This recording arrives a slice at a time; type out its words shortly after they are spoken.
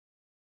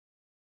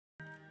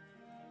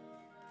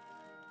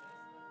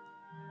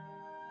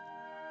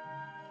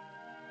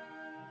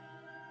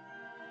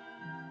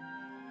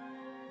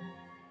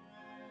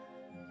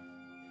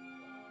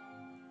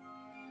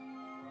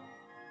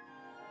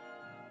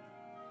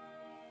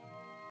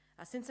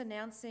Since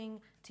announcing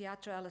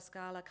Teatro Alla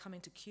Scalla coming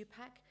to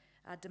QPAC,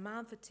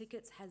 demand for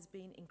tickets has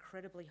been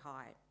incredibly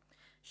high.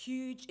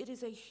 It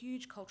is a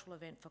huge cultural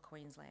event for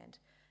Queensland.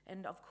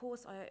 And of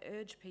course, I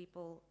urge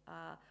people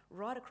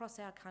right across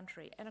our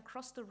country and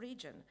across the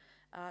region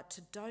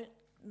to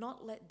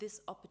not let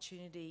this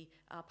opportunity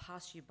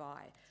pass you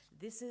by.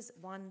 This is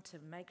one to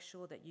make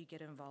sure that you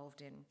get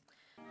involved in.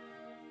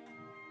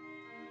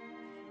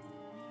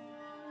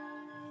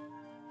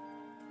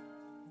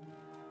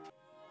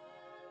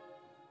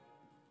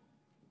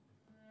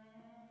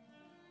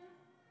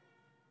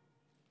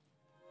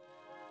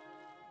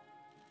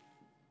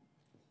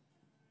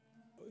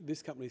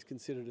 This company is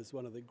considered as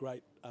one of the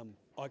great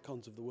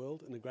icons of the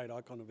world and a great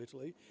icon of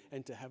Italy,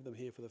 and to have them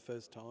here for the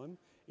first time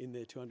in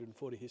their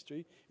 240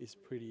 history is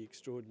pretty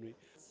extraordinary.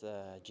 It's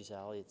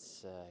Giselle,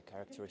 it's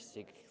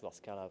characteristic La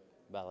Scala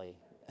ballet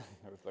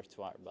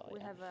repertoire ballet. We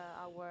have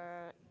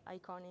our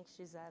iconic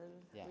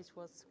Giselle, which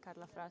was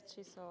Carla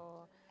Fracci,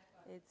 so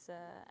it's an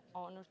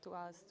honor to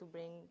us to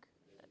bring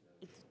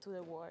it to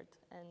the world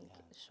and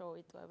show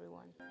it to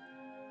everyone.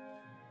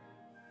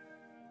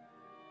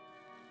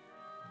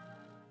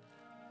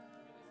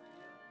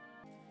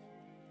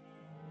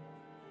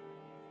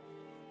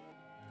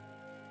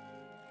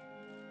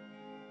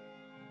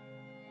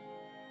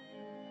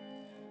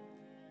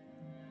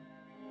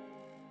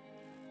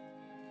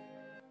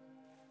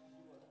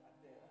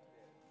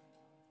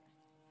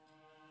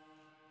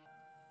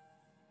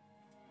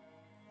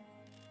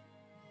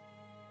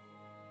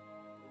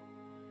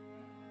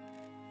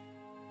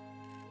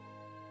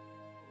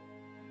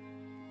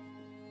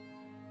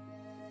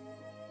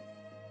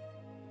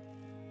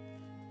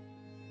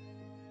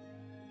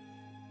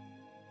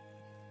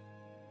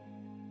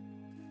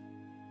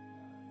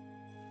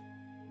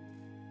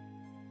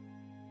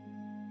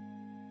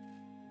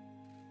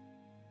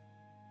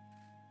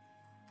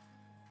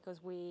 Because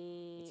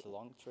it's a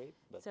long trip.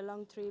 It's a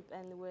long trip,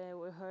 and we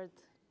heard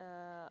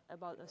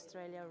about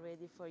Australia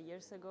already 4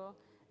 years ago,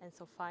 and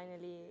so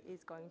finally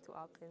it's going to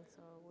happen,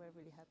 so we're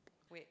really happy.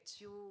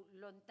 Più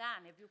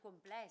lontane, più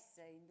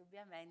complesse,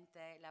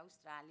 indubbiamente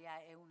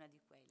l'Australia è una di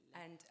quelle.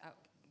 And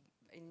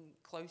in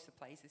closer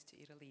places to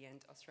Italy,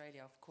 and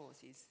Australia, of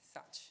course, is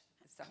such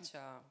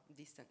a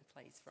distant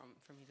place from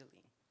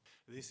Italy.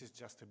 This is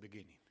just a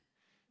beginning.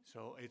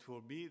 So it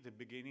will be the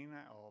beginning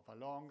of a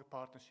long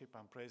partnership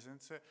and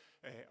presence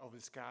of the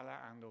Scala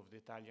and of the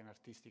Italian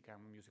artistic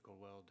and musical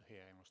world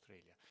here in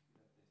Australia.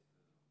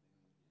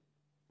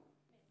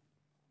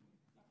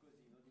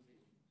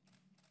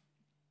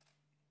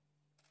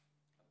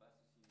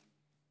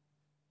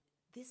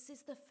 This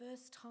is the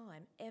first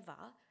time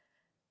ever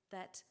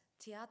that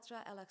Teatro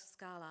Alla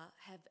Scala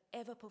have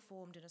ever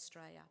performed in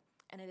Australia.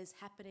 And it is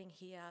happening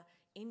here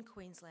in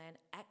Queensland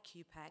at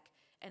QPAC,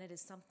 and it is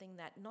something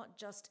that not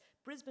just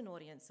Brisbane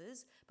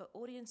audiences, but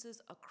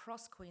audiences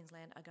across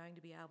Queensland are going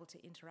to be able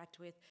to interact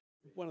with.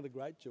 One of the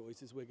great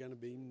joys is we're going to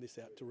beam this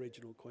out to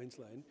regional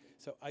Queensland,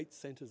 so 8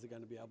 centres are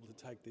going to be able to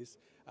take this.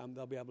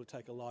 They'll be able to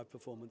take a live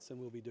performance, and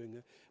we'll be doing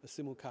a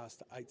simulcast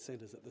to 8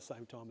 centres at the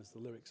same time as the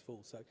lyrics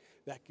full, so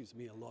that gives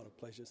me a lot of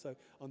pleasure. So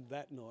on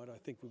that night I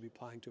think we'll be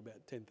playing to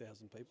about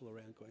 10,000 people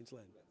around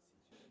Queensland.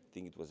 I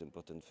think it was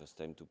important first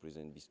time to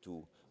present these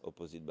two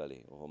opposite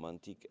ballets,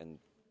 romantic and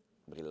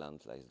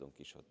brilliant like Don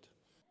Quixote.